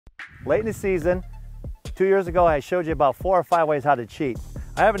Late in the season, 2 years ago, I showed you about 4 or 5 ways how to cheat.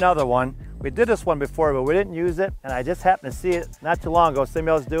 I have another one. We did this one before, but we didn't use it, and I just happened to see it not too long ago.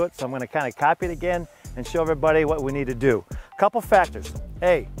 Somebody else do it, so I'm going to kind of copy it again and show everybody what we need to do. A couple factors.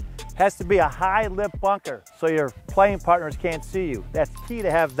 A, has to be a high lip bunker so your playing partners can't see you. That's key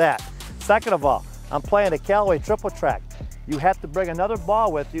to have that. Second of all, I'm playing a Callaway triple track. You have to bring another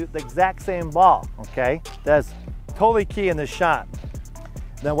ball with you, the exact same ball, okay? That's totally key in this shot.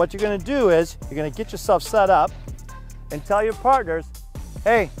 Then what you're going to do is you're going to get yourself set up and tell your partners,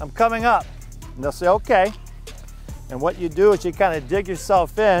 hey, I'm coming up. And they'll say, okay. And what you do is you kind of dig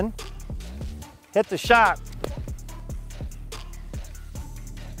yourself in, hit the shot,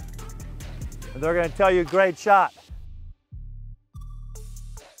 and they're going to tell you, great shot.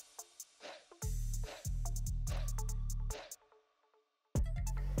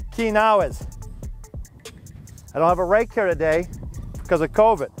 Key now is, I don't have a rake here today because of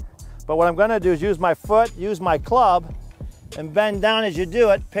COVID, but what I'm going to do is use my foot, use my club, and bend down as you do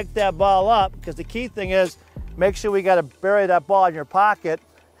it, pick that ball up, because the key thing is, make sure we got to bury that ball in your pocket,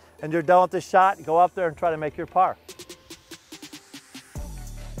 and you're done with the shot, go up there and try to make your par.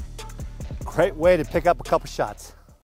 Great way to pick up a couple shots.